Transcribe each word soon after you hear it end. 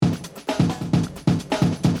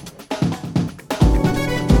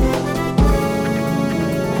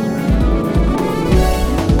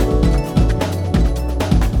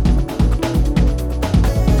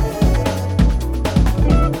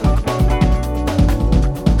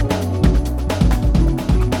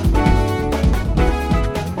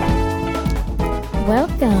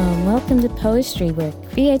Poetry, where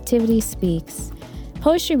creativity speaks.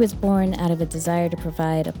 Poetry was born out of a desire to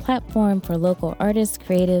provide a platform for local artists,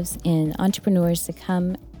 creatives, and entrepreneurs to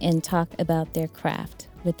come and talk about their craft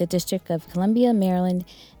with the District of Columbia, Maryland,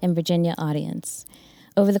 and Virginia audience.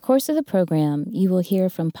 Over the course of the program, you will hear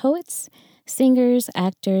from poets, singers,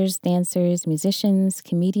 actors, dancers, musicians,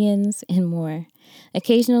 comedians, and more.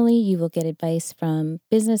 Occasionally, you will get advice from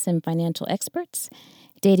business and financial experts,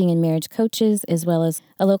 dating and marriage coaches, as well as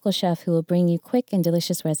a local chef who will bring you quick and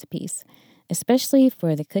delicious recipes, especially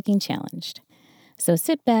for the Cooking Challenged. So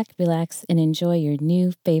sit back, relax, and enjoy your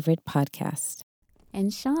new favorite podcast.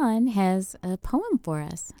 And Sean has a poem for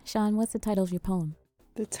us. Sean, what's the title of your poem?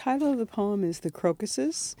 The title of the poem is The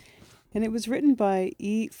Crocuses, and it was written by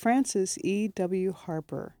Frances E.W.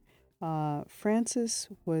 Harper. Frances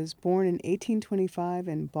was born in 1825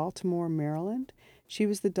 in Baltimore, Maryland. She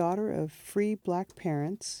was the daughter of free black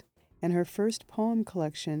parents, and her first poem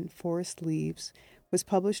collection, Forest Leaves, was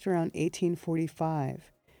published around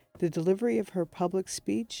 1845. The delivery of her public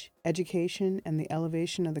speech, education, and the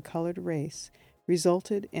elevation of the colored race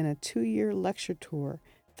resulted in a 2-year lecture tour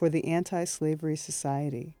for the Anti-Slavery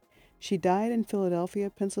Society. She died in Philadelphia,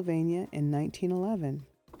 Pennsylvania in 1911.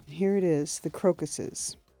 Here it is, The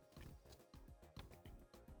Crocuses.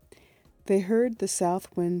 They heard the south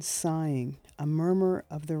wind sighing, a murmur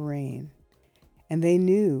of the rain, and they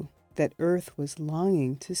knew that earth was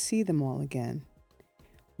longing to see them all again.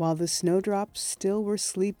 While the snowdrops still were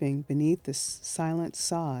sleeping beneath the silent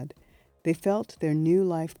sod, they felt their new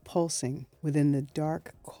life pulsing within the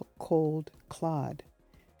dark, cold clod.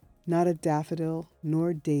 Not a daffodil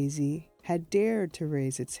nor daisy had dared to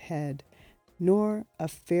raise its head, nor a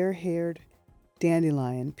fair-haired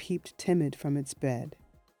dandelion peeped timid from its bed.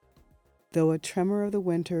 Though a tremor of the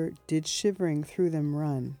winter did shivering through them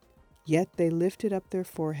run, yet they lifted up their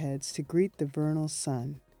foreheads to greet the vernal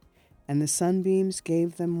sun, and the sunbeams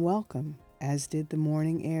gave them welcome, as did the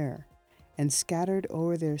morning air, and scattered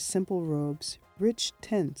o'er their simple robes rich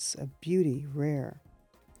tints of beauty rare.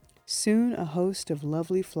 Soon a host of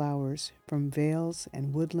lovely flowers from vales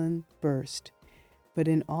and woodland burst, but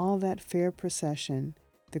in all that fair procession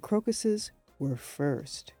the crocuses were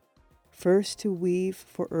first. First to weave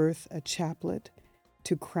for earth a chaplet,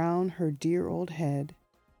 to crown her dear old head,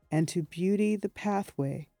 and to beauty the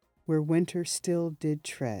pathway where winter still did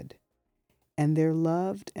tread. And their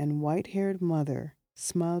loved and white-haired mother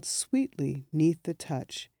smiled sweetly 'neath the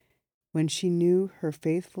touch, when she knew her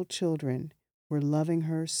faithful children were loving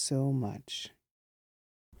her so much.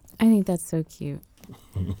 I think that's so cute.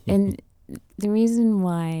 And the reason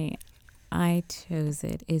why I chose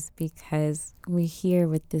it is because we're here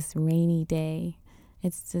with this rainy day.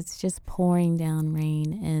 It's just pouring down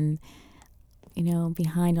rain, and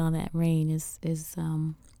behind all that rain is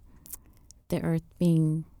the earth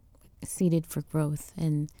being seeded for growth,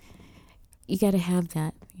 and you got to have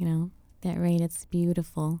that. That rain. It's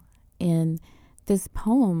beautiful, and this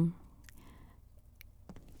poem,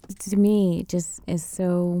 to me, just is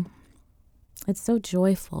so. It's so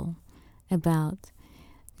joyful about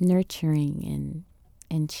nurturing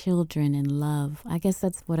and children and love. I guess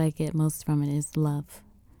that's what I get most from it, is love.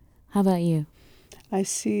 How about you? I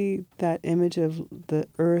see that image of the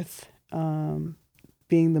earth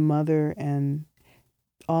being the mother, and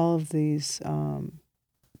all of these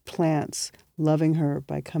plants loving her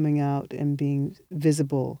by coming out and being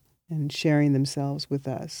visible and sharing themselves with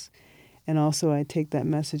us. And also I take that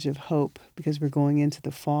message of hope, because we're going into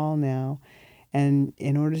the fall now. And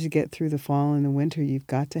in order to get through the fall and the winter, you've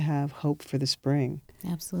got to have hope for the spring.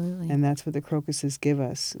 Absolutely. And that's what the crocuses give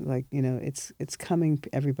us. Like, it's coming,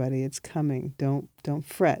 everybody. It's coming. Don't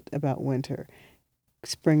fret about winter.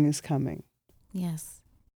 Spring is coming. Yes.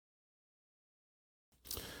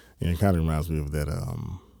 Yeah, it kind of reminds me of that.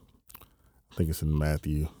 I think it's in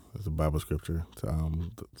Matthew. It's a Bible scripture.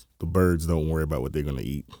 The birds don't worry about what they're going to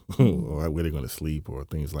eat or where they're going to sleep or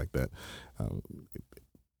things like that.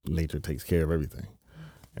 Nature takes care of everything.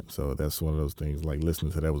 And so that's one of those things, like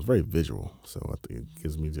listening to that was very visual. So I think it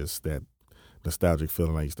gives me just that nostalgic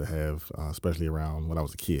feeling I used to have, especially around when I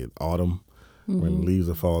was a kid. Autumn, when leaves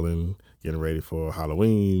are falling, getting ready for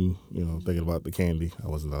Halloween, thinking about the candy. I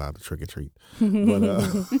wasn't allowed to trick or treat. But,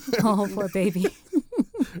 oh, poor baby.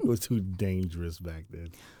 It was too dangerous back then.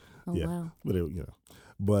 Oh, yeah. wow.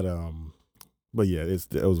 But yeah,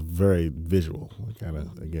 it was very visual. Kind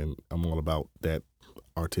of, again, I'm all about that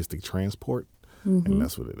artistic transport, and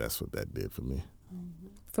that's what that did for me.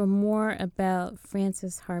 For more about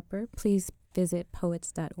Frances Harper, please visit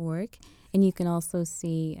poets.org, and you can also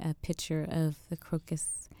see a picture of the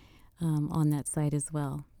crocus on that site as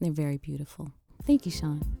well. They're very beautiful. Thank you,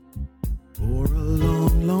 Sean. For a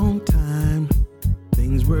long, long time,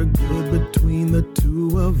 things were good between the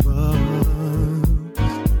two of us.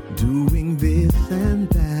 Doing this and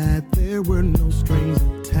that, there were no strings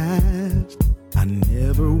attached. I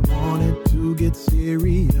never wanted to get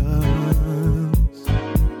serious.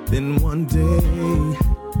 Then one day,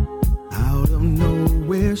 out of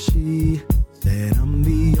nowhere, she said I'm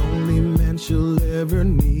the only man she'll ever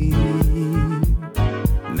need.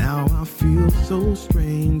 Now I feel so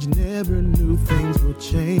strange, never knew things would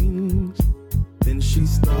change. Then she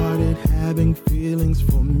started having feelings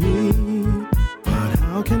for me. But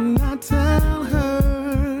how can I tell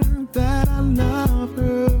her that I love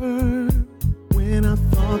her when I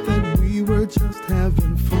thought that we were just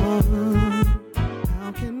having fun?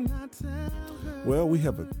 How can I tell her? Well, we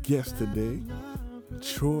have a guest today,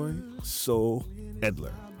 Troy Soul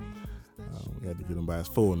Edler. We had to get him by his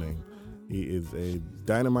full name. He is a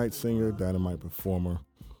dynamite singer, dynamite performer,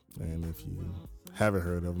 and if you haven't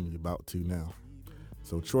heard of him, you're about to now.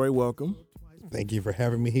 So, Troy, welcome. Thank you for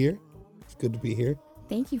having me here. It's good to be here.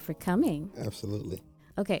 Thank you for coming. Absolutely.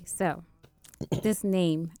 Okay, so this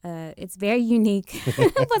name, it's very unique.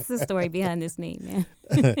 What's the story behind this name,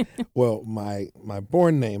 man? Well, my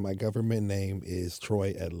born name, my government name is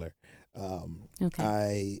Troy Edler. Okay.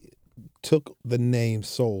 I took the name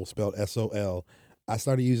Soul, spelled S-O-L. I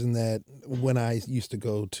started using that when I used to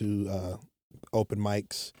go to open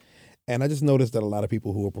mics. And I just noticed that a lot of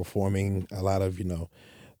people who were performing, a lot of,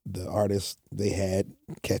 the artists, they had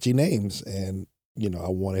catchy names. And, I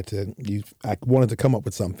wanted to come up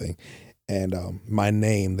with something. And my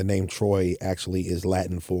name, the name Troy, actually is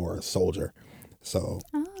Latin for soldier. So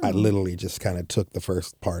I literally just kind of took the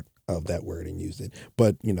first part of that word and used it.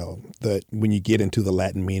 But, when you get into the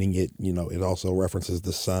Latin meaning, it also references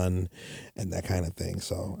the sun and that kind of thing.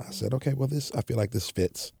 So I said, okay, well, I feel like this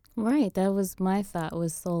fits. Right. That was my thought,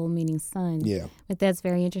 was soul meaning sun. Yeah. But that's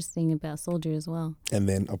very interesting about soldier as well. And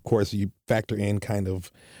then, of course, you factor in kind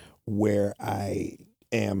of where I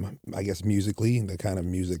am, I guess, musically, the kind of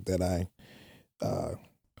music that I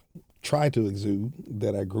try to exude,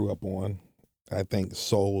 that I grew up on. I think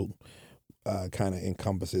soul kind of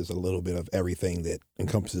encompasses a little bit of everything that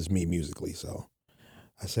encompasses me musically. So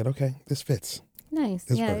I said, okay, this fits. Nice.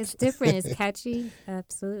 This yeah, works. it's different. It's catchy.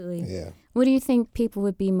 Absolutely. Yeah. What do you think people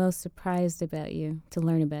would be most surprised about you, to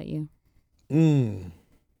learn about you?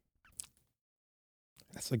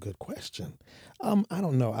 That's a good question. I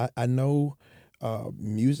don't know. I know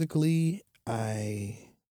musically, I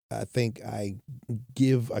think I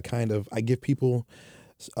give people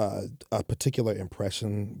a particular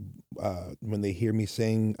impression when they hear me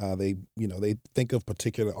sing. They think of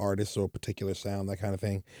particular artists or a particular sound, that kind of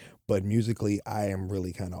thing. But musically, I am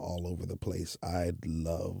really kind of all over the place. I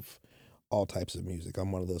love all types of music.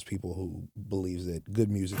 I'm one of those people who believes that good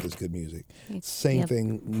music is good music. Same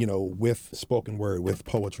thing, with spoken word, with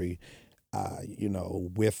poetry,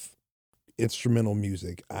 with instrumental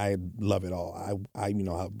music. I love it all.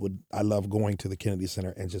 I love going to the Kennedy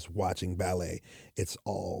Center and just watching ballet. It's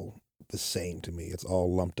all the same to me. It's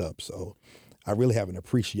all lumped up. So I really have an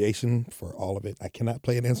appreciation for all of it. I cannot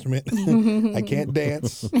play an instrument. I can't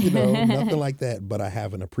dance, nothing like that. But I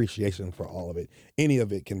have an appreciation for all of it. Any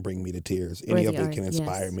of it can bring me to tears. Any of it can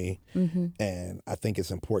inspire me. Mm-hmm. And I think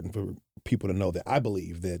it's important for people to know that I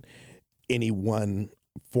believe that any one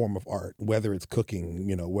form of art, whether it's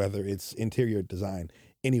cooking, whether it's interior design,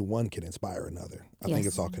 anyone can inspire another. I think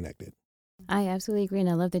it's all connected. I absolutely agree. And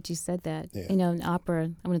I love that you said that. Yeah. In opera,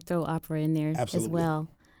 I'm going to throw opera in there as well.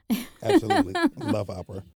 Absolutely. Love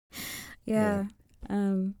opera. Yeah.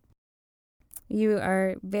 You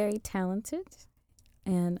are very talented.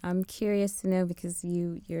 And I'm curious to know, because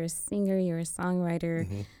you're a singer, you're a songwriter,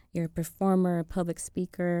 mm-hmm. you're a performer, a public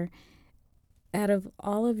speaker. Out of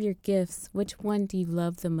all of your gifts, which one do you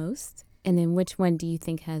love the most? And then which one do you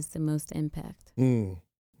think has the most impact?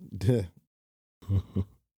 The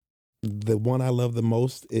one I love the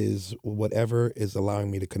most is whatever is allowing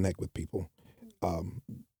me to connect with people.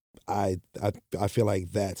 I feel like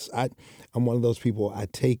I'm one of those people, I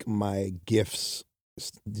take my gifts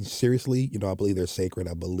seriously. I believe they're sacred.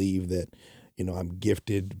 I believe that, I'm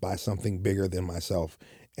gifted by something bigger than myself.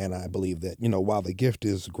 And I believe that, while the gift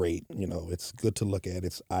is great, it's good to look at,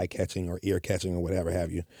 it's eye-catching or ear-catching or whatever have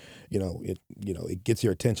you, it gets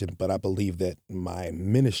your attention. But I believe that my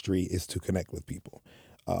ministry is to connect with people,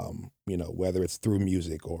 whether it's through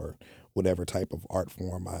music or whatever type of art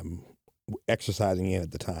form I'm exercising in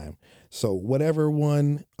at the time. So whatever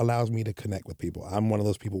one allows me to connect with people. I'm one of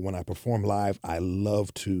those people, when I perform live, I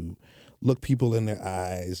love to look people in their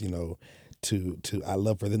eyes, I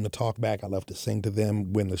love for them to talk back. I love to sing to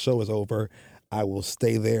them when the show is over. I will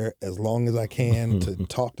stay there as long as I can to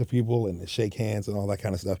talk to people and to shake hands and all that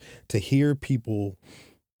kind of stuff. To hear people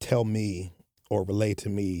tell me or relate to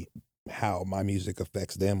me how my music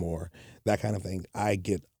affects them or that kind of thing, I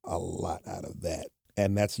get a lot out of that.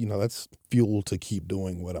 And that's, that's fuel to keep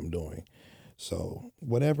doing what I'm doing. So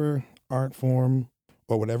whatever art form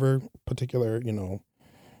or whatever particular,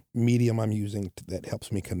 medium I'm using that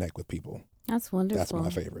helps me connect with people. That's wonderful. That's my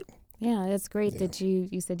favorite. Yeah, it's great that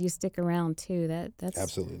you said you stick around too. That's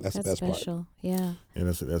absolutely that's the best special. Part. Yeah, and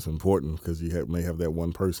that's important because you may have that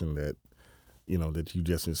one person that that you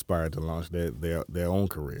just inspired to launch their own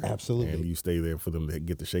career. Absolutely, and you stay there for them to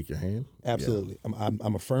get to shake your hand. Absolutely, yeah.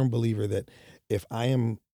 I'm a firm believer that if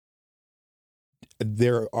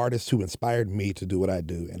there are artists who inspired me to do what I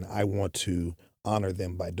do, and I want to honor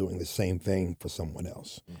them by doing the same thing for someone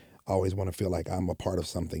else. I always want to feel like I'm a part of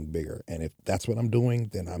something bigger. And if that's what I'm doing,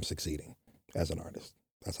 then I'm succeeding as an artist.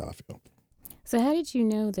 That's how I feel. So how did you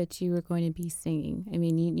know that you were going to be singing? I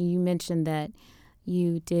mean, you mentioned that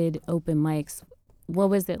you did open mics.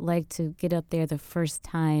 What was it like to get up there the first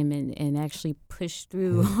time and actually push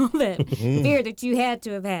through all that fear that you had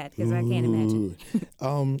to have had? Because I can't imagine.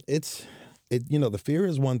 The fear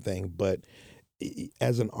is one thing, but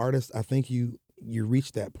as an artist, I think you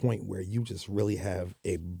reach that point where you just really have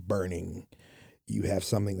you have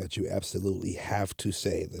something that you absolutely have to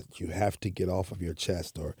say, that you have to get off of your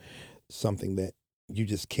chest, or something that you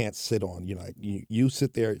just can't sit on. You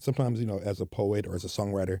sit there sometimes, as a poet or as a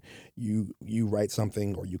songwriter, you write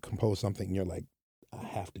something or you compose something and you're like, I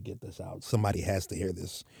have to get this out. Somebody has to hear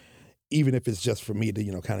this, even if it's just for me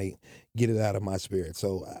to, kind of get it out of my spirit.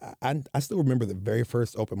 So I still remember the very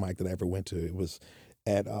first open mic that I ever went to. It was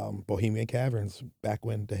at Bohemian Caverns back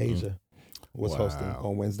when DeHasia was hosting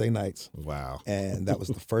on Wednesday nights. Wow. And that was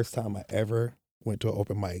the first time I ever went to an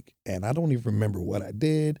open mic. And I don't even remember what I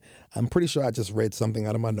did. I'm pretty sure I just read something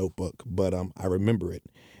out of my notebook, but I remember it.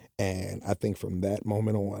 And I think from that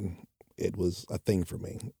moment on, it was a thing for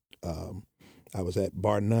me. I was at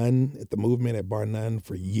Bar None, at the Movement at Bar None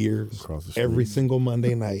for years, every single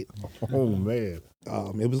Monday night. Oh, man.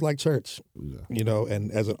 It was like church,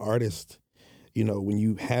 and as an artist, when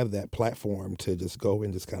you have that platform to just go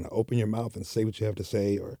and just kind of open your mouth and say what you have to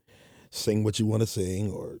say, or sing what you want to sing,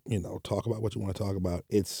 or, talk about what you want to talk about,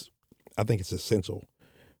 I think it's essential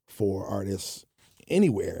for artists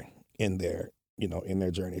anywhere in their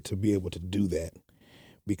journey to be able to do that.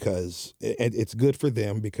 Because it's good for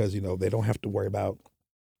them because, they don't have to worry about,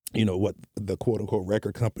 what the quote unquote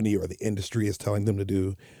record company or the industry is telling them to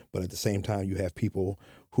do. But at the same time, you have people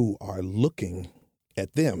who are looking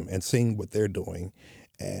at them and seeing what they're doing.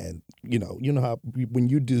 And, you know how when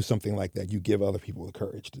you do something like that, you give other people the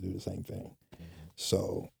courage to do the same thing.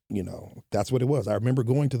 So, that's what it was. I remember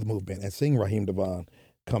going to the Movement and seeing Raheem DeVaughn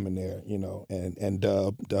come in there, and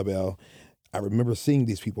Dub L. I remember seeing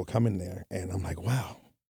these people come in there and I'm like, wow.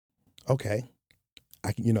 Okay,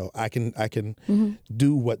 I can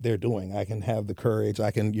do what they're doing. I can have the courage. I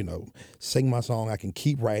can, sing my song. I can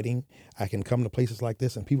keep writing. I can come to places like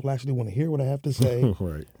this and people actually want to hear what I have to say.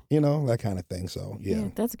 Right. That kind of thing. So, yeah.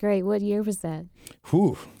 That's great. What year was that?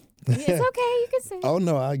 Whew. It's okay. You can say. Oh,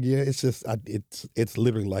 no. It's just, it's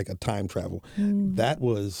literally like a time travel. That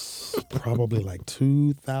was probably like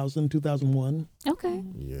 2000, 2001. Okay.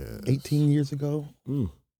 Yeah. 18 years ago. Good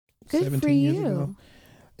 17 for years you. ago.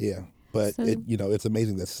 Yeah. But So- it's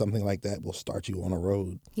amazing that something like that will start you on a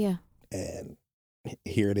road. Yeah. And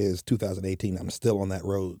here it is, 2018. I'm still on that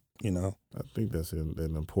road, I think that's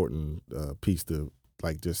an important piece to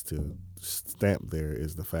just to stamp there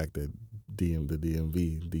is the fact that the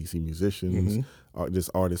DMV, DC musicians, just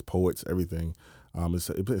artists, poets, everything.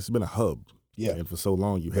 It's been a hub. Yeah. And for so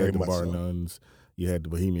long, you Very had the much Bar so. Nuns, you had the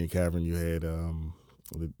Bohemian Cavern, you had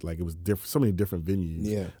it was different, so many different venues.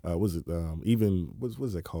 Yeah. Was it even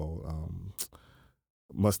what's it called?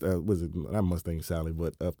 Was it not Mustang Sally,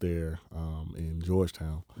 but up there in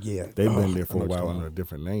Georgetown? Yeah. They've been there I for a know what while you're under a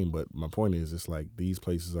different name. But my point is, it's like these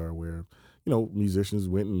places are where musicians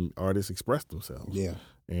went and artists expressed themselves. Yeah.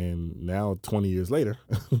 And now 20 years later,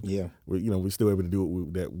 Yeah. we're still able to do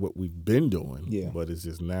what we've been doing. Yeah. But it's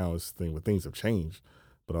just now it's the thing where things have changed.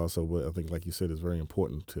 But also, what I think, like you said, is very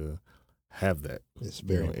important to have that. It's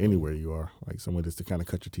very anywhere you are, like somewhere just to kind of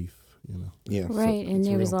cut your teeth. Yeah. Right. And it's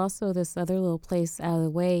there was real. also this other little place out of the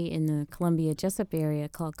way in the Columbia Jessup area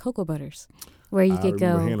called Cocoa Butters, where you could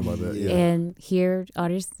remember go hearing about that. Yeah. and hear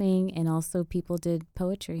artists sing, and also people did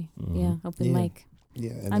poetry. Yeah, open Yeah. mic.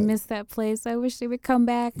 Yeah. And I miss that place. I wish they would come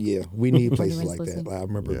back. Yeah, we need places Everyone's like that. listening. I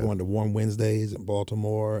remember Yeah. going to Warm Wednesdays in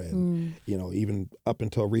Baltimore, and even up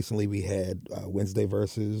until recently, we had Wednesday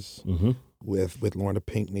Verses with Lorna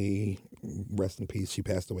Pinckney, rest in peace. She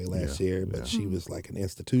passed away last Yeah, year, but yeah. she was like an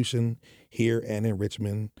institution here and in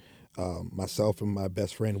Richmond. Myself and my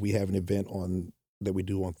best friend, we have an event that we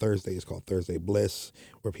do on Thursday. It's called Thursday Bliss,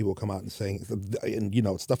 where people come out and sing,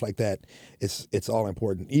 and stuff like that. It's all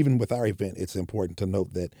important. Even with our event, it's important to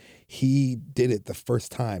note that he did it the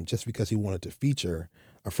first time just because he wanted to feature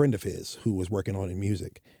a friend of his who was working on in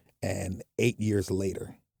music. And 8 years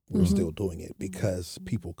later, we're still doing it because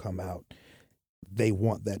people come out. They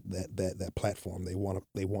want that platform. They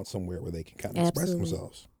want somewhere where they can kind of express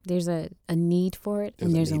themselves. There's a need for it,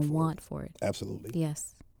 and there's a want for it. Absolutely.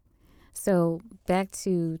 Yes. So back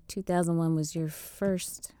to 2001 was your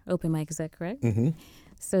first open mic, is that correct? Mm-hmm.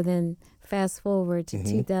 So then fast forward to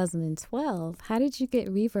 2012, how did you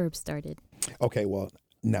get Reverb started? Okay, well,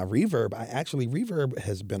 now Reverb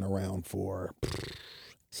has been around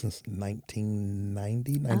since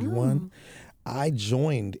 1990, 91. I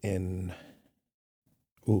joined in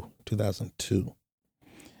 2002.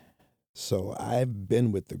 So I've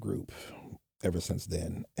been with the group ever since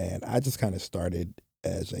then, and I just kind of started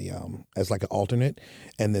as like an alternate,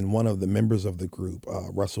 and then one of the members of the group,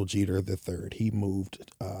 Russell Jeter III, he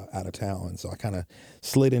moved out of town, and so I kind of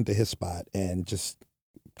slid into his spot and just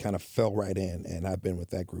kind of fell right in, and I've been with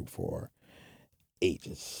that group for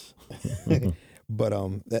ages. But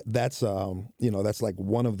that's like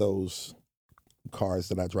one of those cars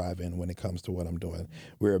that I drive in when it comes to what I'm doing.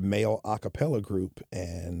 We're a male a cappella group,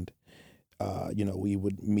 and we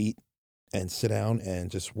would meet and sit down and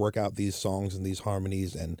just work out these songs and these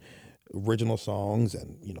harmonies and original songs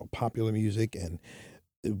and, popular music. And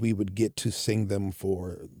we would get to sing them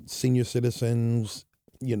for senior citizens,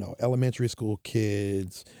 elementary school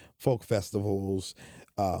kids, folk festivals.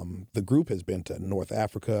 The group has been to North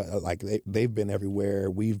Africa. Like they've been everywhere.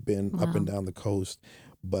 We've been up and down the coast.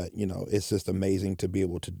 But, it's just amazing to be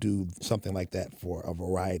able to do something like that for a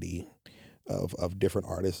variety of different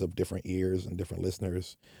artists, of different ears and different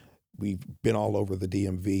listeners. We've been all over the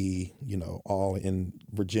DMV, all in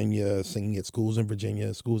Virginia, singing at schools in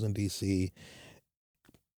Virginia, schools in DC.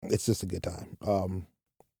 It's just a good time.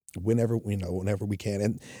 Whenever we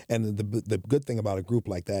can. And the good thing about a group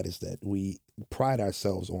like that is that we pride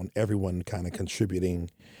ourselves on everyone kind of contributing,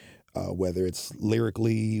 whether it's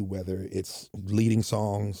lyrically, whether it's leading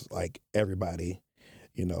songs, like everybody,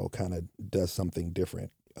 kind of does something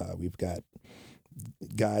different. We've got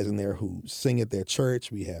guys in there who sing at their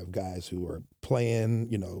church. We have guys who are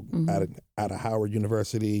playing, out of Howard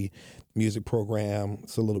University music program.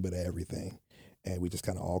 It's a little bit of everything. And we just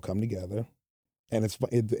kind of all come together. And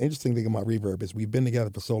the interesting thing about Reverb is we've been together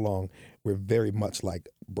for so long, we're very much like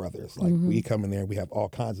brothers. Like we come in there and we have all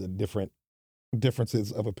kinds of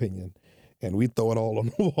differences of opinion. And we throw it all on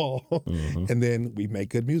the wall. And then we make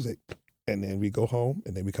good music. And then we go home,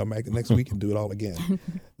 and then we come back the next week and do it all again.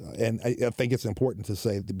 And I think it's important to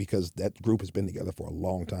say that because that group has been together for a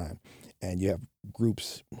long time, and you have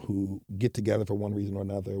groups who get together for one reason or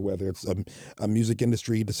another, whether it's a music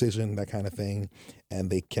industry decision, that kind of thing,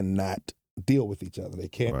 and they cannot deal with each other. They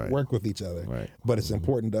can't work with each other. Right. But it's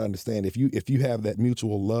important to understand if you have that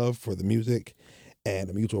mutual love for the music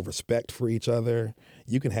and a mutual respect for each other,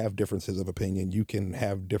 you can have differences of opinion. You can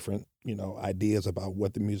have different, ideas about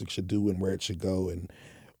what the music should do and where it should go and,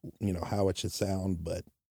 how it should sound. But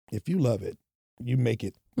if you love it, you make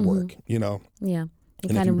it work, Yeah. You're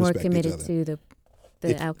kind of more committed to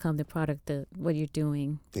the outcome, the product, what you're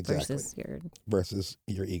doing versus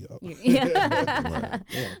your ego. Yeah.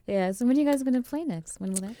 Yeah. So when are you guys going to play next?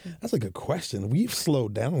 When will that be? That's a good question. We've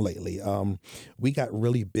slowed down lately. We got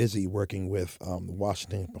really busy working with the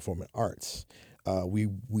Washington Performing Arts. We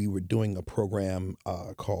were doing a program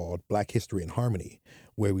called Black History in Harmony,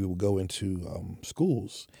 where we would go into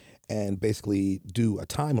schools and basically do a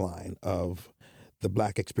timeline of the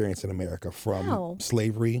Black experience in America from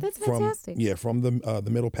slavery, from the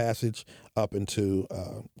Middle Passage up into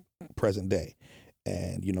present day.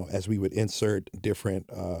 And as we would insert different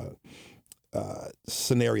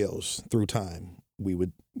scenarios through time, we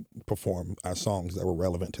would perform our songs that were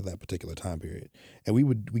relevant to that particular time period. And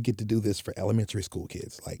we get to do this for elementary school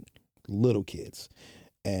kids, like little kids.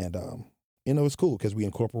 And it's cool because we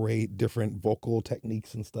incorporate different vocal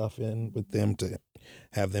techniques and stuff in with them to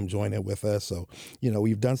have them join in with us. So,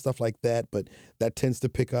 we've done stuff like that, but that tends to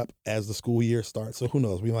pick up as the school year starts. So who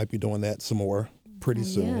knows? We might be doing that some more pretty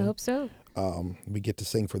soon. Yeah, I hope so. We get to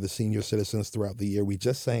sing for the senior citizens throughout the year. We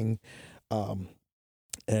just sang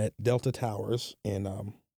at Delta Towers in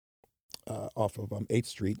off of 8th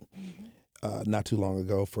Street. Not too long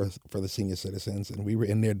ago for the senior citizens, and we were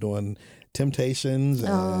in there doing Temptations,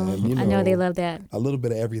 and I know they love that. A little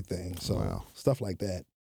bit of everything, so stuff like that.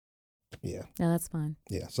 Yeah. No, that's fun.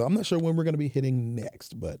 Yeah. So I'm not sure when we're going to be hitting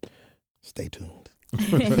next, but stay tuned.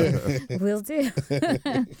 Will do.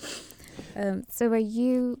 So do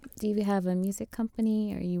you have a music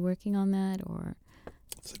company? Are you working on that or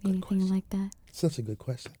anything like that? Such a good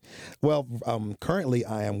question. Well, currently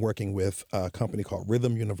I am working with a company called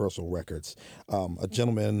Rhythm Universal Records. A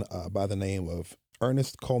gentleman by the name of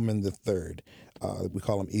Ernest Coleman III. We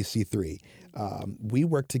call him EC3. We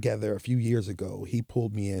worked together a few years ago. He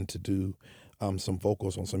pulled me in to do some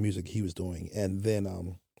vocals on some music he was doing. And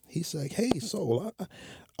then he said, "Hey, Soul,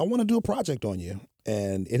 I want to do a project on you."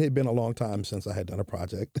 And it had been a long time since I had done a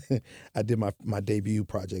project. I did my debut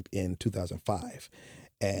project in 2005.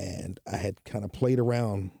 And I had kind of played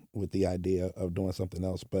around with the idea of doing something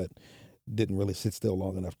else, but didn't really sit still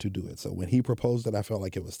long enough to do it. So when he proposed it, I felt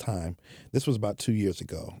like it was time. This was about 2 years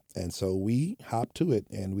ago. And so we hopped to it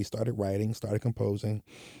and we started writing, started composing,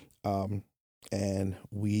 and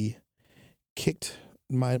we kicked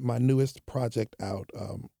my newest project out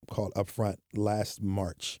called Upfront last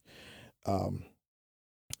March.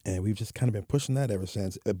 And we've just kind of been pushing that ever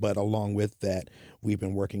since. But along with that, we've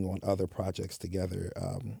been working on other projects together.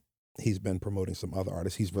 He's been promoting some other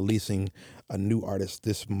artists. He's releasing a new artist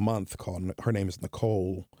this month her name is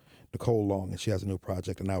Nicole Long, and she has a new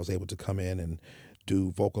project. And I was able to come in and do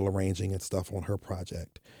vocal arranging and stuff on her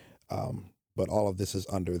project. But all of this is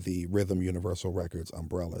under the Rhythm Universal Records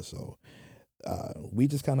umbrella. So we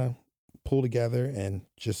just kind of pull together and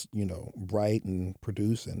just, write and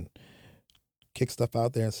produce and kick stuff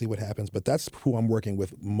out there and see what happens. But that's who I'm working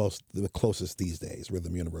with the closest these days,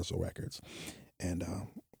 Rhythm Universal Records. And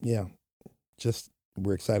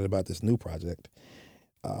we're excited about this new project.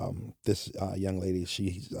 This young lady,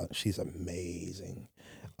 she's amazing.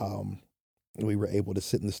 We were able to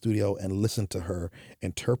sit in the studio and listen to her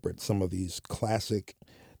interpret some of these classic,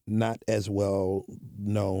 not as well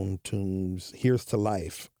known tunes. Here's to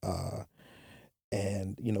Life.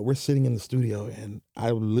 And, we're sitting in the studio and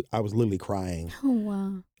I was literally crying. Oh,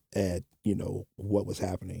 wow. At, what was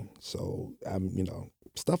happening. So I'm,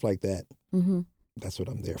 stuff like that. Mm-hmm. That's what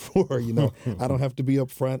I'm there for. I don't have to be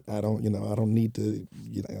up front. I don't need to,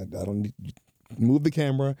 I don't need move the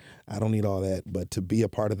camera. I don't need all that. But to be a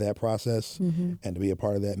part of that process and to be a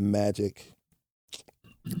part of that magic.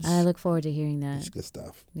 I look forward to hearing that. It's good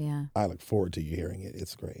stuff. Yeah. I look forward to you hearing it.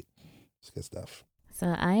 It's great. It's good stuff.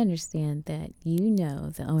 So I understand that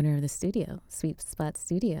the owner of the studio, Sweet Spot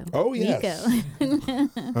Studio. Oh, yes. Nico.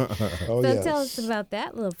 Oh, so yes. tell us about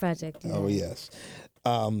that little project. Oh, yes.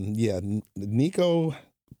 Nico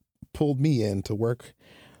pulled me in to work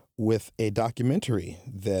with a documentary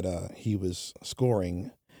that he was scoring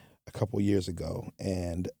a couple years ago.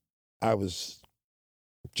 And I was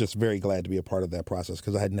just very glad to be a part of that process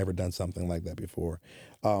because I had never done something like that before.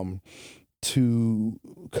 To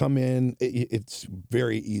come in, it's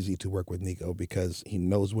very easy to work with Nico because he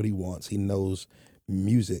knows what he wants. He knows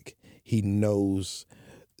music. He knows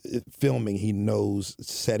filming. He knows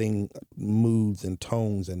setting moods and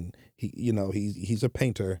tones, and he's a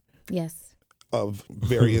painter. Yes. Of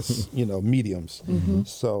various mediums. Mm-hmm.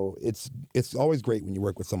 So it's always great when you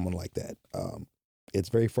work with someone like that. It's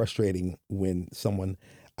very frustrating when someone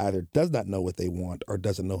either does not know what they want or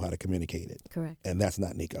doesn't know how to communicate it. Correct. And that's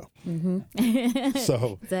not Nico. Mm-hmm.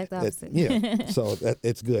 So exact opposite. So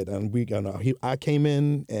it's good. And I came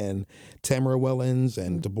in, and Tamara Wellens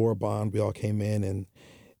and Deborah Bond, we all came in, and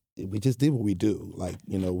we just did what we do. Like,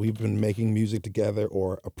 we've been making music together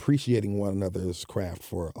or appreciating one another's craft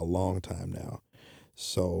for a long time now.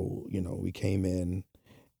 So, we came in,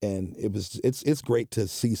 and it's great to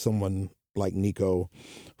see someone like Nico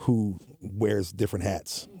who wears different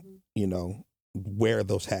hats, wear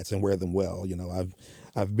those hats and wear them well.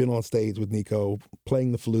 I've been on stage with Nico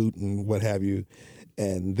playing the flute and what have you.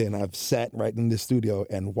 And then I've sat right in the studio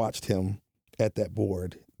and watched him at that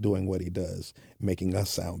board doing what he does, making us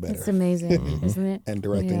sound better. It's amazing, isn't it? And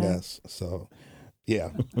directing us. So,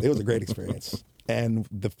 yeah, it was a great experience. And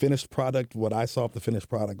the finished product, what I saw of the finished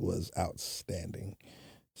product was outstanding.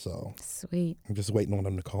 So sweet. I'm just waiting on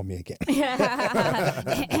them to call me again.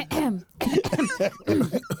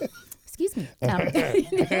 Excuse me.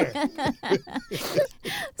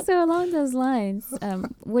 So along those lines,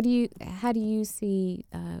 how do you see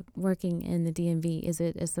working in the DMV? Is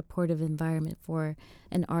it a supportive environment for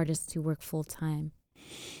an artist to work full time?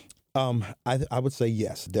 I would say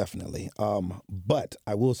yes, definitely. But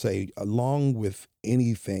I will say, along with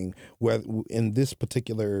anything, whether in this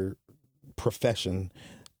particular profession,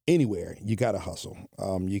 anywhere, you got to hustle.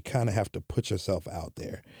 You kind of have to put yourself out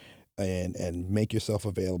there and make yourself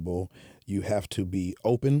available. You have to be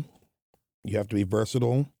open. You have to be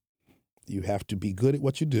versatile. You have to be good at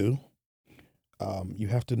what you do. You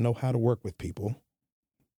have to know how to work with people.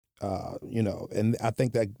 And I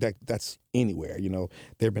think that's anywhere.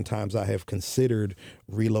 There have been times I have considered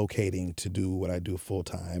relocating to do what I do full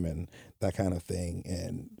time and that kind of thing.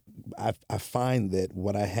 And I find that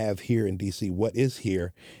what I have here in DC, what is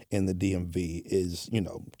here in the DMV, is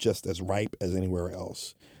just as ripe as anywhere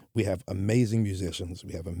else. We have amazing musicians,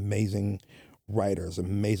 we have amazing writers,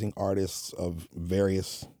 amazing artists of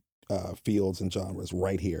various fields and genres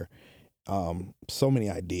right here. So many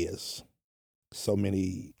ideas, so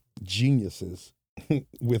many geniuses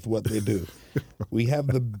with what they do. We have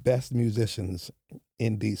the best musicians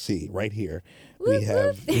in DC right here. We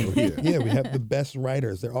have we have the best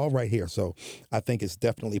writers. They're all right here. So I think it's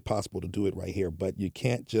definitely possible to do it right here, but you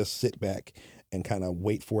can't just sit back and kind of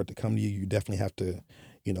wait for it to come to you. You definitely have to,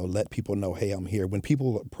 let people know, hey, I'm here. When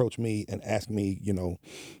people approach me and ask me,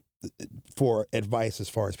 for advice as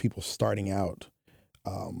far as people starting out,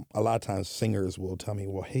 a lot of times singers will tell me,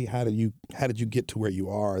 well, hey, how did you get to where you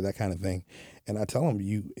are, that kind of thing. And I tell them,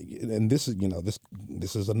 and this is,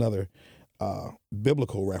 this is another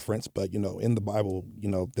biblical reference, but, in the Bible,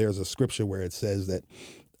 there's a scripture where it says that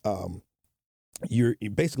you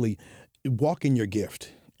basically walk in your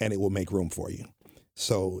gift and it will make room for you.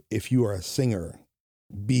 So if you are a singer,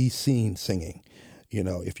 be seen singing.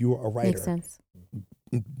 If you are a writer, Makes sense.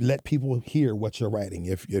 Let people hear what you're writing.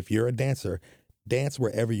 If you're a dancer, dance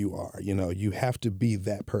wherever you are. You have to be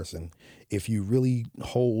that person. If you really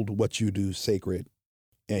hold what you do sacred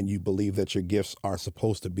and you believe that your gifts are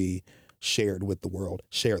supposed to be shared with the world,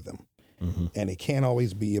 share them. Mm-hmm. And it can't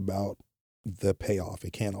always be about the payoff.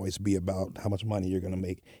 It can't always be about how much money you're going to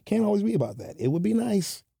make. It can't always be about that. It would be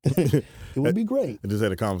nice. It would be great. I just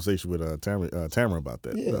had a conversation with Tamara about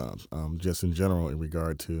that. Yeah. Just in general, in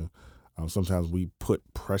regard to sometimes we put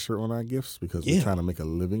pressure on our gifts because we're trying to make a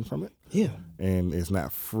living from it. Yeah. And it's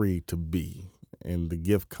not free to be. And the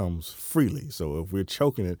gift comes freely. So if we're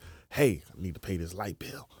choking it, hey, I need to pay this light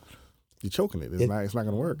bill. You're choking it. It's not going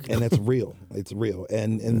to work. And it's real. It's real.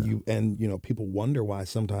 And people wonder why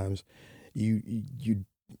sometimes you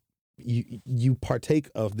partake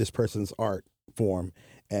of this person's art form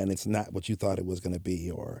and it's not what you thought it was going to be,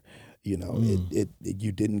 or you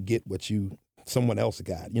didn't get what someone else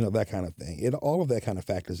got, that kind of thing. All of that kind of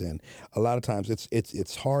factors in. A lot of times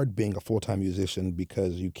it's hard being a full-time musician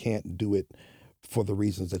because you can't do it for the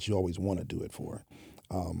reasons that you always want to do it for.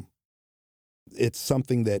 It's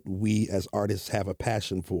something that we as artists have a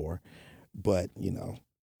passion for, but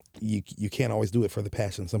you can't always do it for the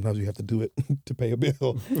passion. Sometimes you have to do it to pay a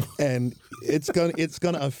bill, and it's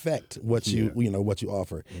gonna affect what what you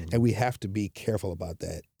offer. Mm-hmm. And we have to be careful about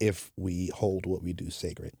that if we hold what we do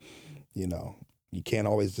sacred. You can't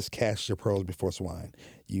always just cast your pearls before swine.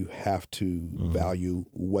 You have to value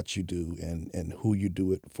what you do and who you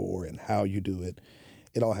do it for and how you do it.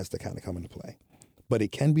 It all has to kind of come into play. But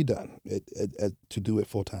it can be done. To do it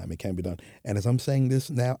full time, it can be done. And as I'm saying this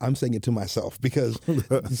now, I'm saying it to myself because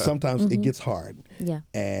sometimes it gets hard. Yeah.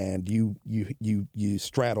 And you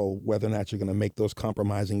straddle whether or not you're going to make those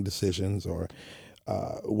compromising decisions or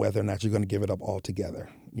whether or not you're going to give it up altogether.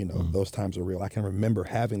 Those times are real. I can remember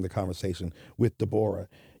having the conversation with Deborah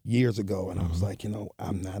years ago, and I was like,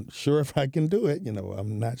 I'm not sure if I can do it.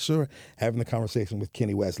 I'm not sure. Having the conversation with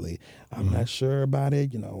Kenny Wesley, I'm not sure about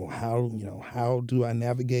it. How do I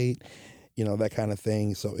navigate? That kind of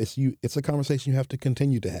thing. So it's a conversation you have to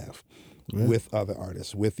continue to have with other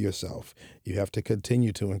artists, with yourself. You have to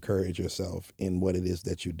continue to encourage yourself in what it is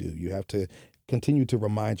that you do. You have to continue to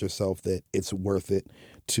remind yourself that it's worth it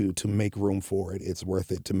to make room for it. It's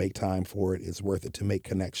worth it to make time for it. It's worth it to make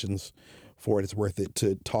connections for it. It's worth it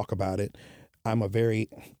to talk about it.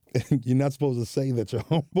 You're not supposed to say that you're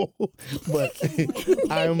humble, but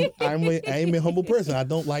I'm a humble person. I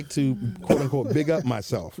don't like to quote unquote big up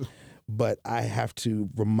myself, but I have to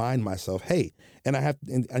remind myself, hey, and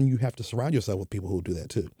you have to surround yourself with people who do that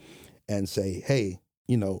too, and say, hey,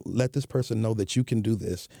 let this person know that you can do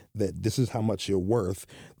this, that this is how much you're worth.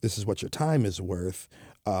 This is what your time is worth.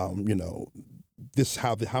 This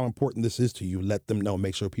how important this is to you. Let them know.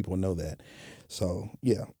 Make sure people know that. So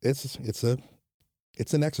yeah, it's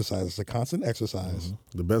an exercise. It's a constant exercise.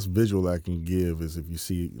 Mm-hmm. The best visual I can give is if you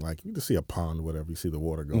see, like, you just see a pond or whatever, you see the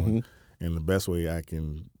water going, and the best way I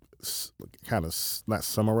can kind of not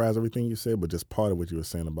summarize everything you said, but just part of what you were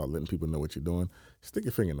saying about letting people know what you're doing, stick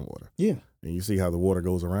your finger in the water. Yeah. And you see how the water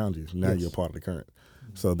goes around you. Now you're part of the current.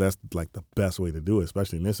 So that's like the best way to do it,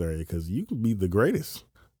 especially in this area, because you can be the greatest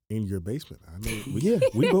in your basement. I mean,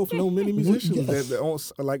 we both know many musicians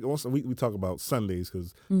that we talk about Sundays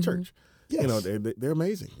because church. Yes. They're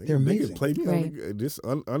amazing. They're amazing. They can play just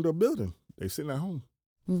under a building. They're sitting at home.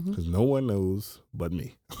 because no one knows but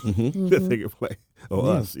me. Mm-hmm. That they can play or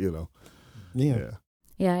Yeah. us, Yeah.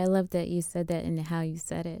 Yeah, I love that you said that and how you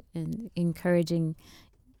said it, and encouraging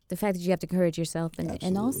the fact that you have to encourage yourself, and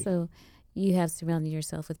Absolutely. also you have surrounded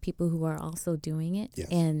yourself with people who are also doing it. Yes.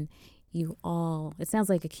 And you all, it sounds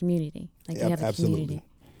like a community. Like you have a community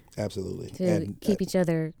Absolutely. to And keep each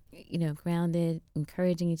other, grounded,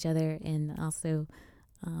 encouraging each other, and also,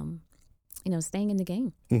 staying in the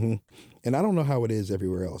game. hmm And I don't know how it is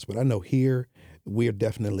everywhere else, but I know here we're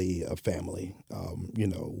definitely a family.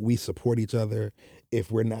 We support each other. If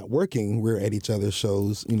we're not working, we're at each other's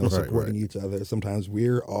shows, supporting each other. Sometimes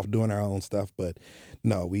we're off doing our own stuff, but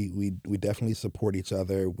no, we definitely support each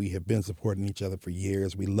other. We have been supporting each other for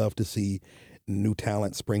years. We love to see new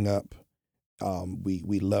talent spring up.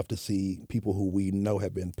 We love to see people who we know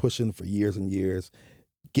have been pushing for years and years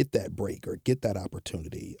get that break or get that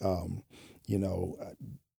opportunity.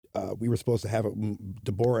 We were supposed to have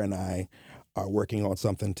Deborah and I are working on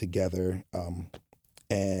something together.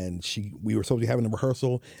 And we were supposed to be having a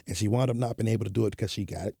rehearsal, and she wound up not being able to do it because she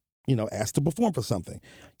got, asked to perform for something.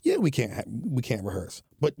 Yeah, we can't rehearse,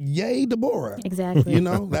 but yay, Deborah. Exactly.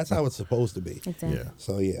 That's how it's supposed to be. Exactly. Yeah.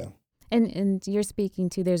 So yeah, And you're speaking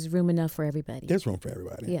to there's room enough for everybody. there's room for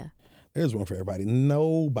everybody. Yeah. There's room for everybody.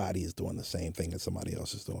 Nobody is doing the same thing that somebody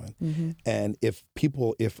else is doing. Mm-hmm. And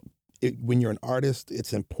when you're an artist,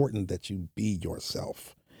 it's important that you be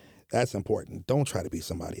yourself. That's important. Don't try to be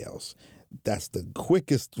somebody else. That's the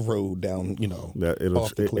quickest road down,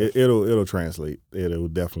 off the cliff. It'll translate. It'll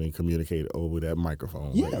definitely communicate over that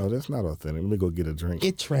microphone. Yeah. Like, oh, that's not authentic. Let me go get a drink.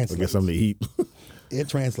 It Or translates. get something to eat. It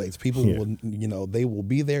translates. People will, they will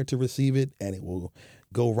be there to receive it, and it will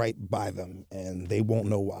go right by them, and they won't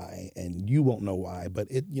know why, and you won't know why. But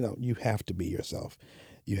you have to be yourself.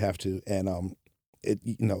 You have to, and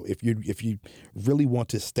if you really want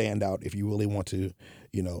to stand out, if you really want to,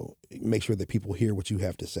 make sure that people hear what you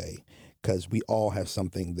have to say, because we all have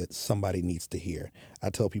something that somebody needs to hear.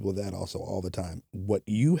 I tell people that also all the time. What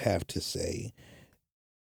you have to say,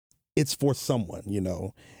 it's for someone,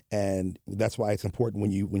 and that's why it's important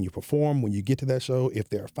when you perform, when you get to that show, if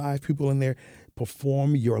there are 5 people in there,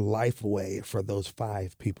 perform your life away for those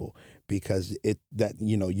 5 people, because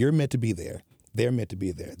you're meant to be there. They're meant to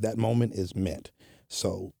be there. That moment is meant.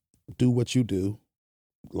 So do what you do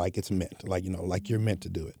like it's meant, like you're meant to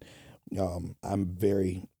do it. I'm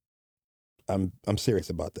serious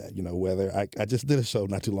about that. Whether I just did a show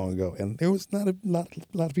not too long ago, and there was not a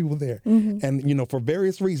lot of people there, and for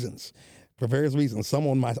various reasons, some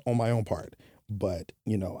on my own part. But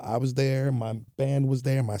I was there, my band was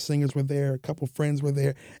there, my singers were there, a couple friends were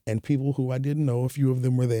there, and people who I didn't know, a few of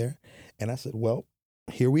them were there, and I said, well,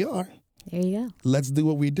 here we are. There you go. Let's do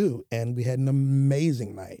what we do, and we had an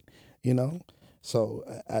amazing night. So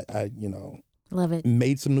I Love it.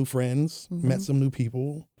 made some new friends, met some new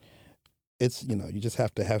people. It's, you just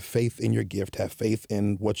have to have faith in your gift, have faith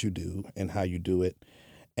in what you do and how you do it,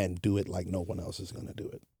 and do it like no one else is going to do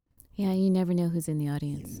it. Yeah, you never know who's in the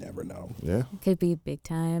audience. You never know. Yeah. It could be a big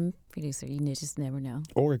time producer. You just never know.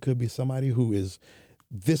 Or it could be somebody who is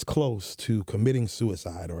this close to committing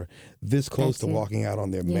suicide, or this close to That's it. walking out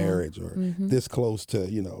on their marriage, or this close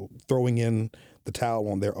to, throwing in the towel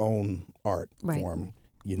on their own art form.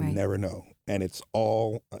 You never know. And it's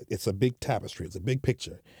a big tapestry. It's a big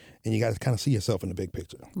picture. And you got to kind of see yourself in the big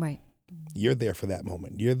picture. Right. You're there for that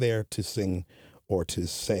moment. You're there to sing or to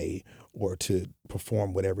say or to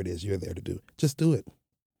perform whatever it is you're there to do. Just do it.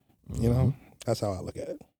 That's how I look at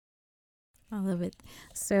it. I love it.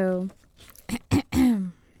 So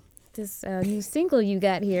this new single you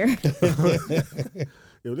got here.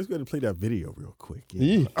 Yo, let's go ahead and play that video real quick.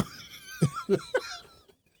 Yeah.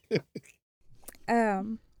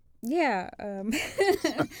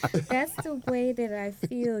 That's the way that I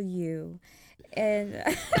feel you. And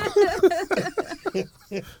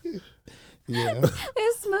Yeah.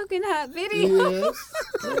 it's smoking hot video. Yes.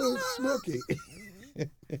 Oh, smoky.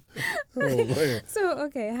 Oh, man. So,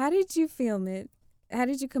 okay, how did you film it? How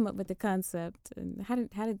did you come up with the concept? And how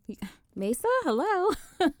did you, Mesa? Hello.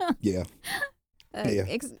 Yeah. Yeah.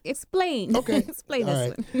 Explain. Okay. Explain All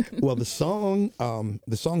this right. one. Well,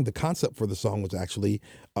 the concept for the song was actually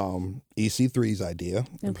EC3's idea,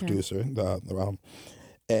 the Okay. producer,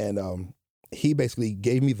 and he basically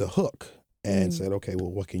gave me the hook and said, "Okay,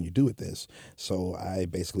 well, what can you do with this?" So I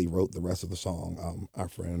basically wrote the rest of the song. Our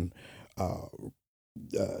friend,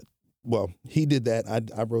 he did that.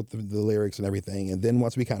 I wrote the lyrics and everything, and then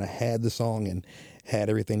once we kind of had the song and had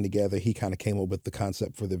everything together, he kind of came up with the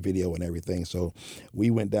concept for the video and everything. So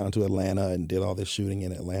we went down to Atlanta and did all this shooting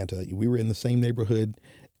in Atlanta. We were in the same neighborhood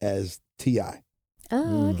as T.I.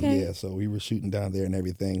 Oh, okay. Yeah, so we were shooting down there and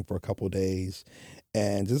everything for a couple of days,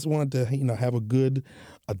 and just wanted to, have a good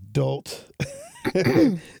adult,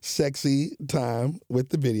 sexy time with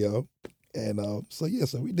the video. And so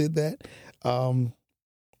we did that.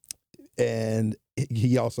 And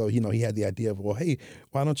he also, he had the idea of, well, hey,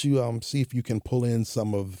 why don't you see if you can pull in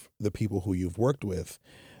some of the people who you've worked with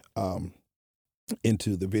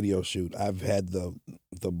into the video shoot. I've had the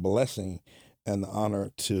blessing and the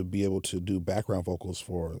honor to be able to do background vocals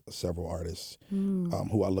for several artists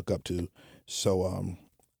who I look up to. So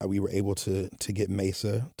we were able to get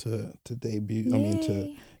Mesa to debut. Yay. I mean,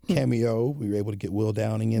 to cameo. We were able to get Will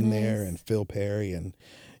Downing in there, and Phil Perry, and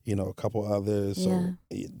a couple others. So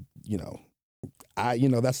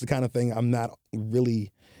that's the kind of thing I'm not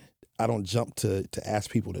really. I don't jump to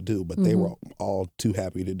ask people to do, but they were all too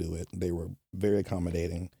happy to do it. They were very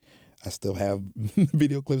accommodating. I still have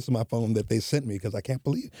video clips on my phone that they sent me because I can't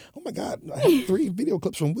believe, oh my God, I have 3 video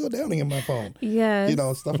clips from Will Downing in my phone. Yeah.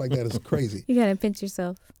 Stuff like that is crazy. You got to pinch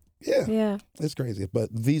yourself. Yeah. Yeah. It's crazy. But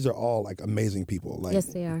these are all like amazing people. Like, yes,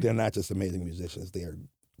 they are. They're not just amazing musicians. They are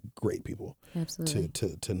great people.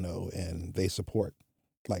 Absolutely. To know, and they support.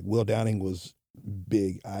 Like Will Downing was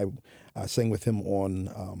big. I sang with him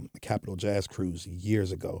on Capitol Jazz Cruise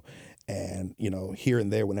years ago. And, here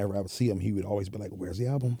and there, whenever I would see him, he would always be like, where's the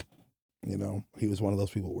album? He was one of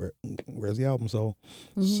those people where's the album? So,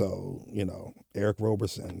 Eric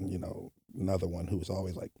Roberson, another one who was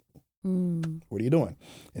always like, what are you doing?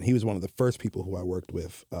 And he was one of the first people who I worked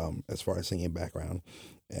with as far as singing background.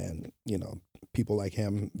 And, people like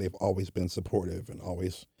him, they've always been supportive and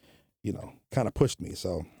always, kind of pushed me.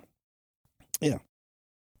 So, yeah.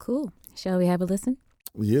 Cool. Shall we have a listen?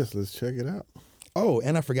 Yes, let's check it out. Oh,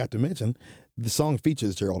 and I forgot to mention, the song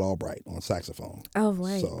features Gerald Albright on saxophone. Oh,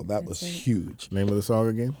 right. So that was huge. Name of the song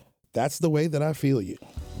again? That's The Way That I Feel You.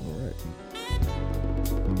 All right.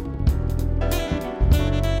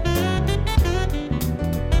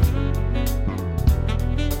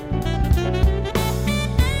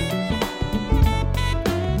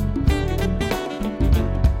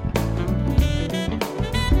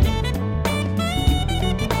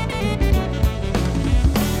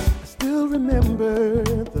 Remember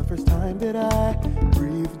the first time that I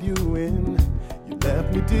breathed you in. You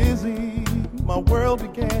left me dizzy, my world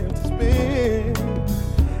began to spin.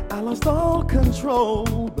 I lost all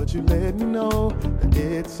control, but you let me know that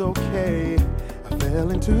it's okay. I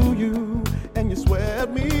fell into you, and you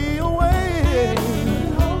swept me away.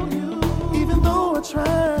 Even though I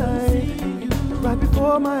tried, right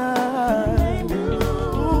before my eyes.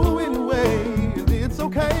 Ooh, anyway, it's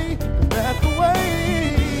okay, 'cause that's the way.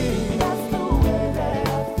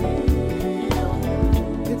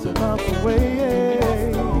 It's about the way,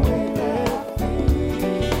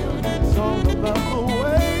 it's all about the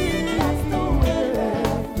way,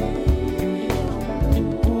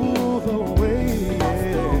 ooh, the way,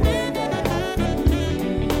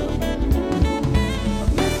 a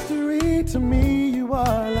mystery to me, you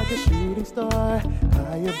are like a shooting star,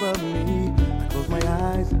 high above me. I close my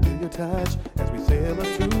eyes and feel your touch as we sail up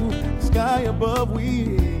to the sky above.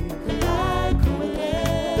 We collide,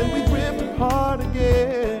 then we drift apart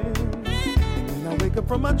again. And I wake up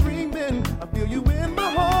from my dream, then I feel you in my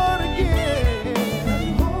heart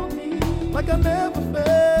again. Hold me like I never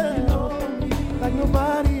felt, like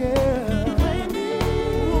nobody else.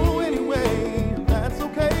 Ooh, anyway, that's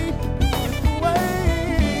okay. It's the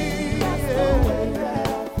way. That's the way that I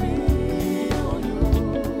feel you.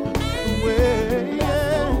 The way,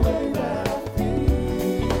 yeah. The way that I feel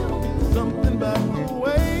you. Something about the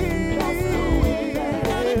way.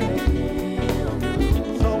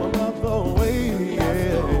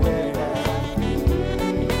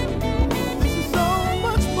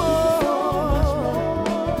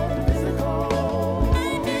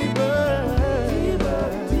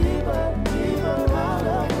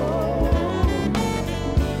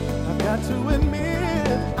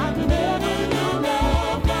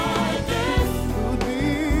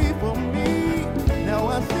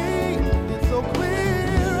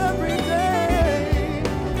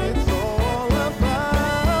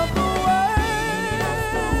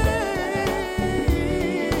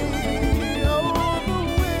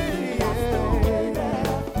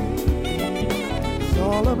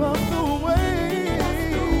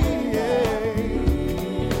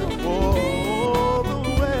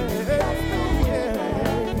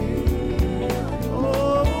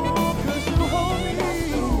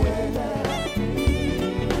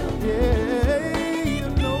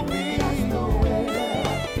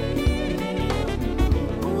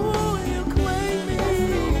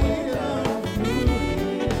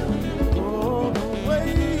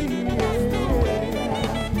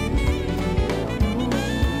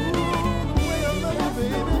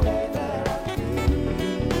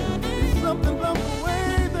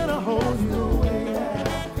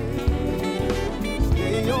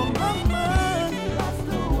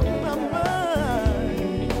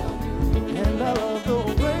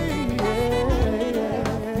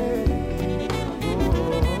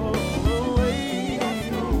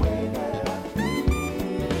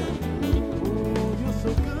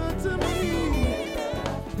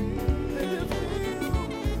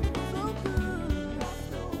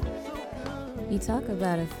 You talk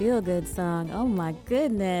about a feel-good song. Oh my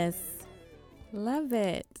goodness. Love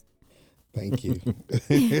it. Thank you.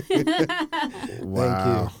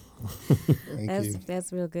 Wow. Thank you.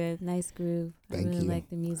 That's real good. Nice groove. Thank I really you. like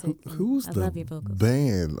the music. Who's I the love your vocals.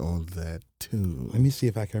 band on that tune? Let me see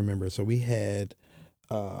if I can remember. So we had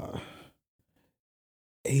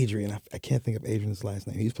Adrian. I can't think of Adrian's last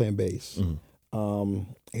name. He's playing bass.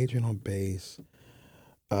 Adrian on bass.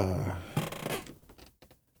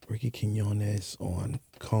 Ricky Quinones on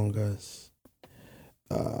congas.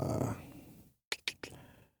 I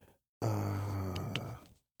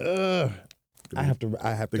have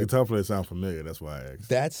The to. guitar player sound familiar. That's why I asked.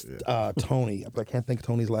 That's Yeah. Tony. I can't think of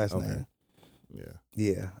Tony's last Okay. name. Yeah.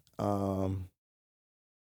 Yeah.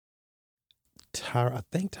 I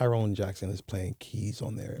think Tyrone Jackson is playing keys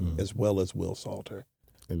on there as well as Will Salter.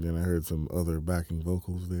 And then I heard some other backing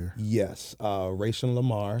vocals there. Yes. Rachel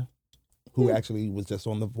Lamar, who actually was just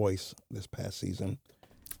on The Voice this past season.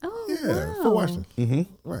 Oh, Yeah, wow. for Washington. Mm-hmm.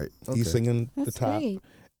 Right. Okay. He's singing That's the top. great.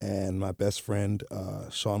 And my best friend,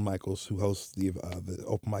 Shawn Michaels, who hosts the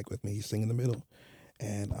open mic with me, he's singing the middle.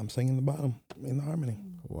 And I'm singing the bottom in the harmony.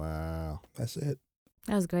 Wow. That's it.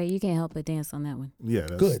 That was great. You can't help but dance on that one. Yeah.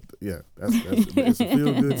 That's, Good. Yeah. It's a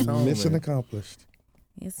feel good song. Mission man. accomplished.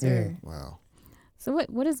 Yes, sir. Wow. So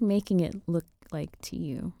what is making it look like to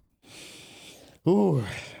you? Ooh,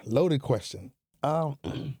 loaded question. I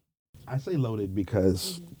say loaded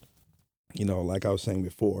because, like I was saying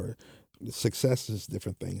before, success is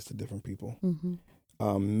different things to different people.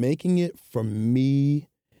 Mm-hmm. Making it for me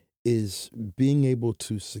is being able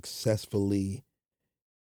to successfully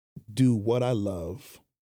do what I love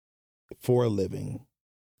for a living,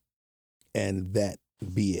 and that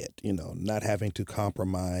be it. Not having to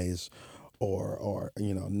compromise or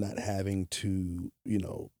not having to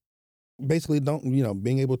basically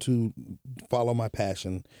being able to follow my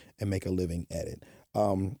passion and make a living at it.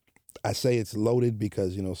 I say it's loaded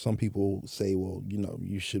because, some people say, well,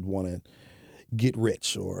 you should want to get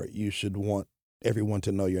rich or you should want everyone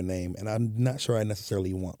to know your name. And I'm not sure I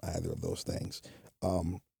necessarily want either of those things.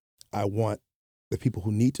 I want the people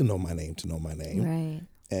who need to know my name to know my name Right.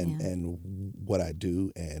 and what I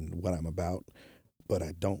do and what I'm about. But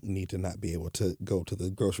I don't need to not be able to go to the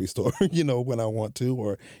grocery store, when I want to,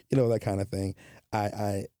 or, that kind of thing.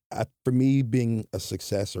 I for me, being a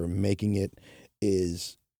success or making it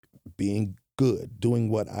is being good, doing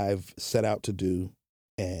what I've set out to do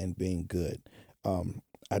and being good. I'm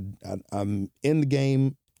in the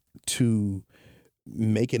game to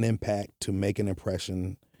make an impact, to make an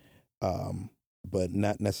impression, but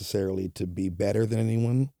not necessarily to be better than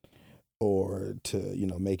anyone or to,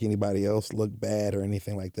 make anybody else look bad or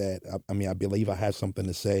anything like that. I believe I have something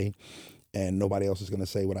to say and nobody else is going to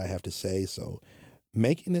say what I have to say. So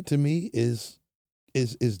making it to me is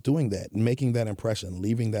doing that, making that impression,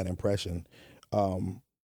 leaving that impression,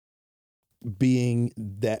 being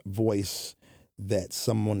that voice that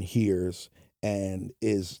someone hears and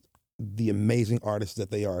is the amazing artist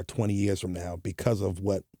that they are 20 years from now because of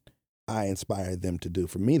what I inspired them to do.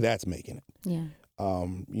 For me, that's making it. Yeah.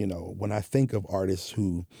 When I think of artists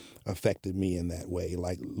who affected me in that way,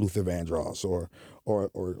 like Luther Vandross or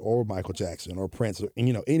Michael Jackson or Prince, or,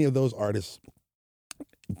 any of those artists,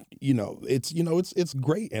 it's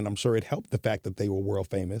great. And I'm sure it helped the fact that they were world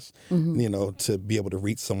famous, to be able to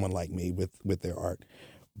reach someone like me with their art.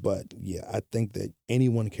 But yeah, I think that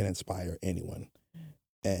anyone can inspire anyone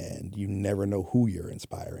and you never know who you're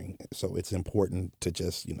inspiring. So it's important to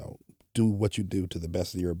just, do what you do to the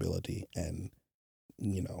best of your ability and,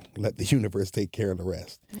 let the universe take care of the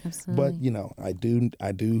rest. Absolutely. But,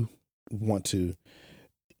 I do want to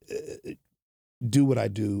do what I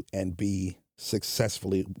do and be successful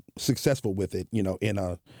with it, in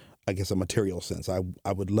a material sense.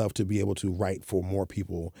 I would love to be able to write for more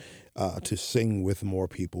people, to sing with more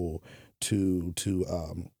people, to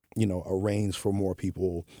arrange for more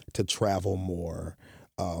people, to travel more,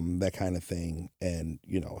 that kind of thing, and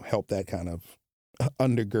help that kind of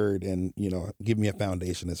undergird and give me a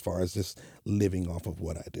foundation as far as just living off of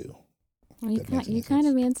what I do. Well, you kind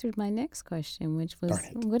of answered my next question, which was,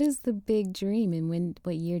 what is the big dream and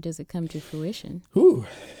what year does it come to fruition? Ooh,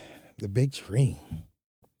 the big dream.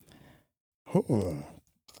 I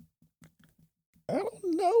don't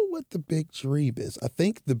know what the big dream is. I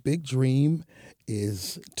think the big dream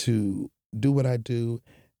is to do what I do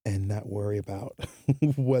and not worry about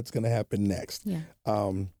what's going to happen next. Yeah.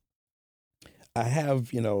 I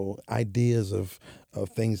have, ideas of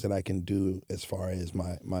things that I can do as far as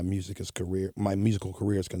my musical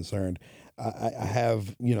career is concerned. I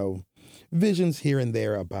have, visions here and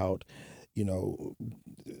there about,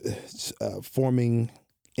 forming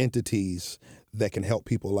entities that can help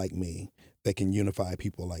people like me, that can unify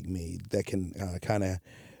people like me, that can kind of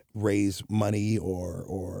raise money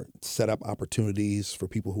or set up opportunities for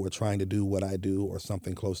people who are trying to do what I do or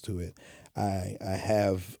something close to it. I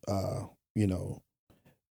have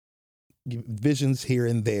visions here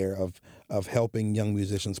and there of helping young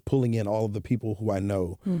musicians, pulling in all of the people who I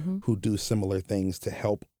know who do similar things to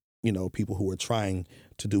help people who are trying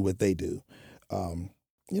to do what they do.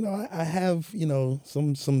 I have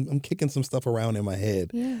some I'm kicking some stuff around in my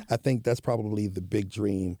head. Yeah. I think that's probably the big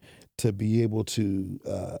dream, to be able to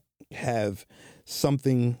have some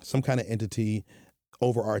kind of entity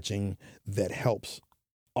overarching that helps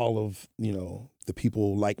all of the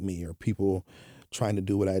people like me or people trying to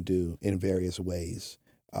do what I do in various ways.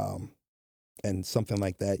 And something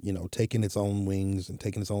like that, taking its own wings and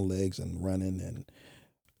taking its own legs and running and,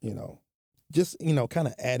 just, kind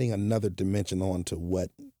of adding another dimension on to what,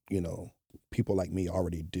 people like me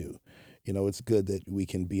already do. It's good that we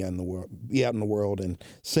can be out in the world and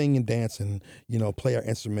sing and dance and, play our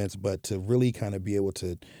instruments, but to really kind of be able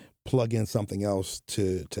to plug in something else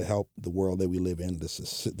to help the world that we live in,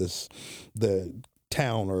 the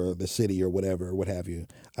town or the city or whatever, what have you.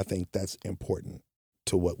 I think that's important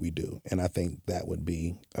to what we do. And I think that would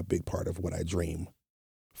be a big part of what I dream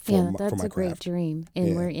for that's for my a great craft. dream. And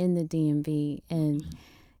Yeah. we're in the DMV, and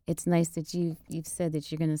it's nice that you've said that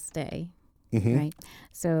you're going to stay, Mhm. right?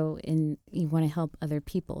 So, and you want to help other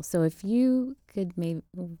people. So if you could maybe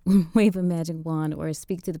wave a magic wand or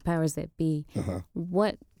speak to the powers that be,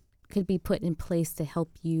 what could be put in place to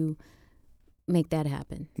help you make that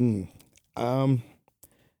happen?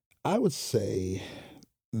 I would say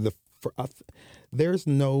there's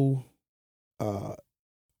no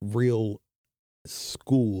real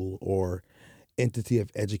school or entity of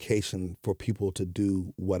education for people to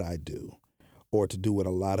do what I do, or to do what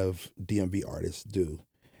a lot of DMV artists do.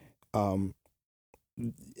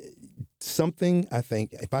 Something, I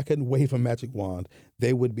think, if I could wave a magic wand,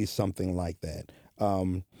 there would be something like that.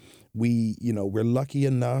 We're lucky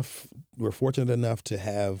enough, we're fortunate enough to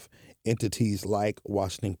have entities like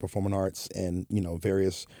Washington Performing Arts and,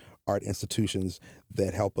 various art institutions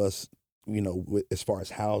that help us, as far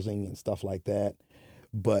as housing and stuff like that.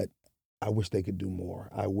 But I wish they could do more.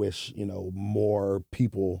 I wish, more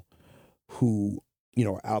people who,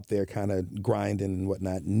 are out there kind of grinding and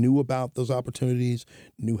whatnot knew about those opportunities,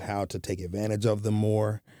 knew how to take advantage of them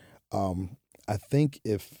more. I think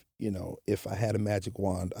if I had a magic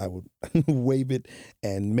wand, I would wave it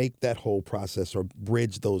and make that whole process or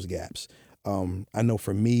bridge those gaps. I know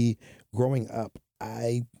for me, growing up,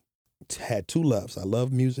 I had two loves. I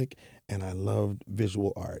loved music and I loved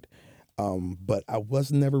visual art. But I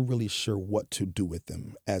was never really sure what to do with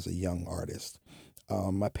them as a young artist.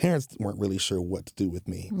 My parents weren't really sure what to do with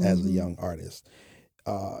me as a young artist.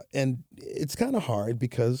 And it's kind of hard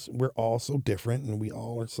because we're all so different and we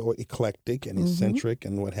all are so eclectic and eccentric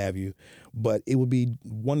and what have you. But it would be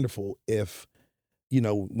wonderful if,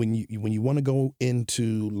 when you want to go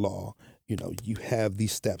into law, you have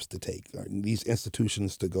these steps to take, these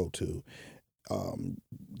institutions to go to,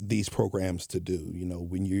 these programs to do.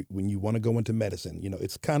 When you want to go into medicine,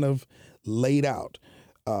 it's kind of laid out.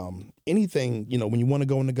 Anything, when you want to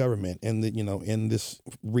go into government and in this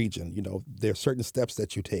region, there are certain steps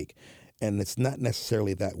that you take, and it's not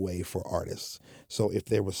necessarily that way for artists. So if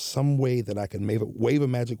there was some way that I could wave a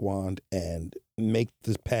magic wand and make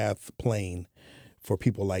this path plain for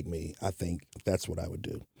people like me, I think that's what I would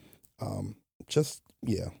do.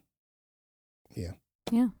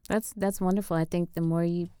 Yeah, that's wonderful. I think the more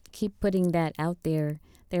you keep putting that out there,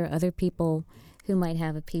 there are other people who might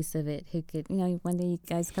have a piece of it who could, one day you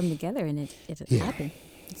guys come together and it happen.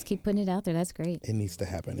 Just keep putting it out there. That's great. It needs to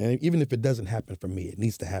happen. And even if it doesn't happen for me, it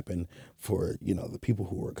needs to happen for, the people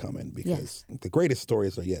who are coming, because the greatest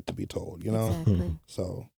stories are yet to be told, Exactly.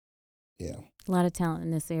 So, yeah. A lot of talent in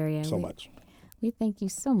this area. So much. We thank you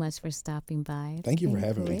so much for stopping by. It's Thank you for been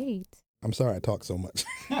having me. great. I'm sorry I talk so much.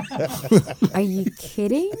 Are you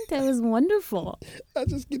kidding? That was wonderful. I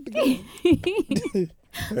just get to go.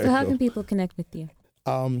 So how can people connect with you?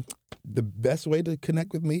 The best way to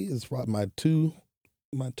connect with me is my two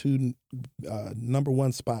number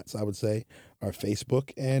one spots, I would say, are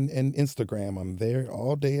Facebook and Instagram. I'm there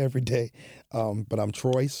all day, every day. But I'm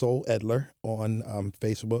Troy Soul Edler on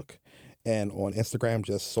Facebook, and on Instagram,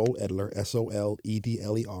 just Soul Edler,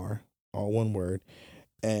 SOLEDLER, all one word.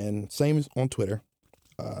 And same as on Twitter,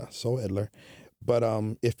 Soul Edler. But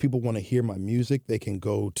if people want to hear my music, they can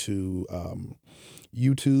go to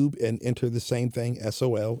YouTube and enter the same thing,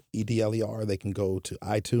 SOLEDLER. They can go to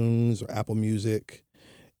iTunes or Apple Music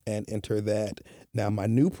and enter that. Now, my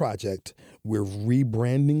new project, we're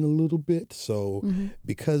rebranding a little bit. So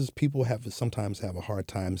because people sometimes have a hard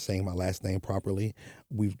time saying my last name properly,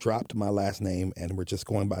 we've dropped my last name and we're just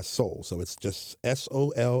going by Soul. So it's just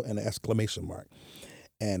SOL and an exclamation mark.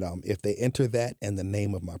 And if they enter that and the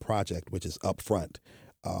name of my project, which is up front,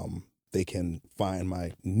 they can find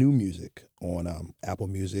my new music on Apple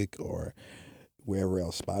Music or wherever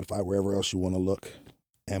else, Spotify, wherever else you want to look,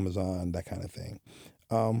 Amazon, that kind of thing.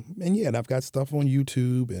 And I've got stuff on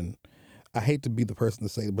YouTube, and I hate to be the person to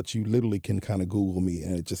say it, but you literally can kind of Google me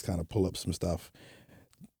and it just kind of pull up some stuff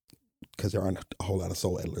because there aren't a whole lot of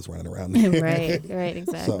soul editlers running around there. Right,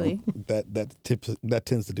 exactly. So that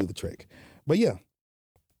tends to do the trick. But yeah,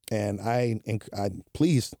 and I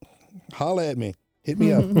please holler at me, hit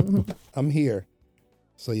me up. I'm here.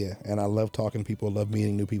 So yeah, and I love talking to people, love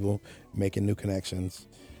meeting new people, making new connections,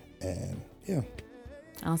 and yeah.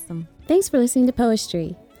 Awesome. Thanks for listening to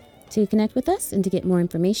Poestry. To connect with us and to get more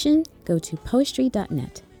information, go to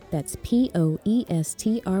poestry.net. That's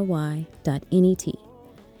poestry.net.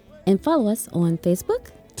 And follow us on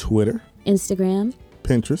Facebook, Twitter, Instagram,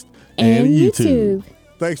 Pinterest, and YouTube.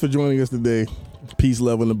 Thanks for joining us today. Peace,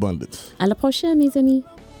 love, and abundance. À la prochaine, mes amis.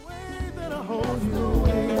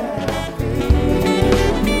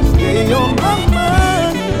 Stay on my